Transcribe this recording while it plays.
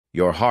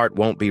Your heart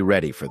won't be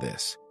ready for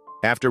this.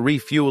 After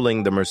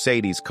refueling the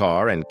Mercedes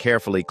car and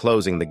carefully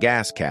closing the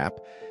gas cap,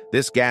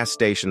 this gas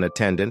station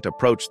attendant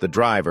approached the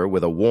driver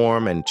with a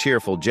warm and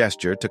cheerful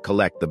gesture to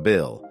collect the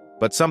bill.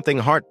 But something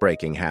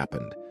heartbreaking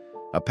happened.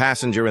 A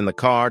passenger in the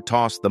car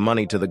tossed the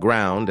money to the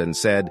ground and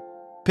said,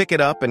 "Pick it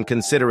up and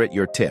consider it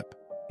your tip."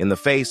 In the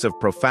face of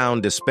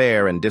profound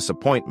despair and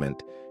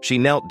disappointment, she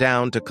knelt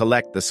down to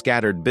collect the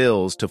scattered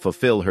bills to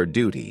fulfill her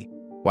duty,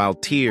 while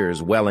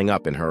tears welling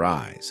up in her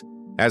eyes.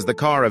 As the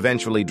car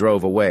eventually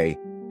drove away,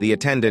 the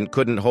attendant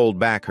couldn't hold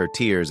back her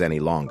tears any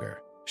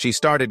longer. She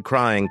started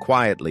crying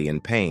quietly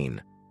in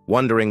pain,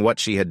 wondering what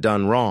she had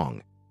done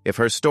wrong. If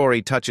her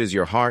story touches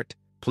your heart,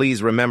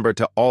 please remember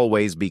to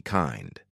always be kind.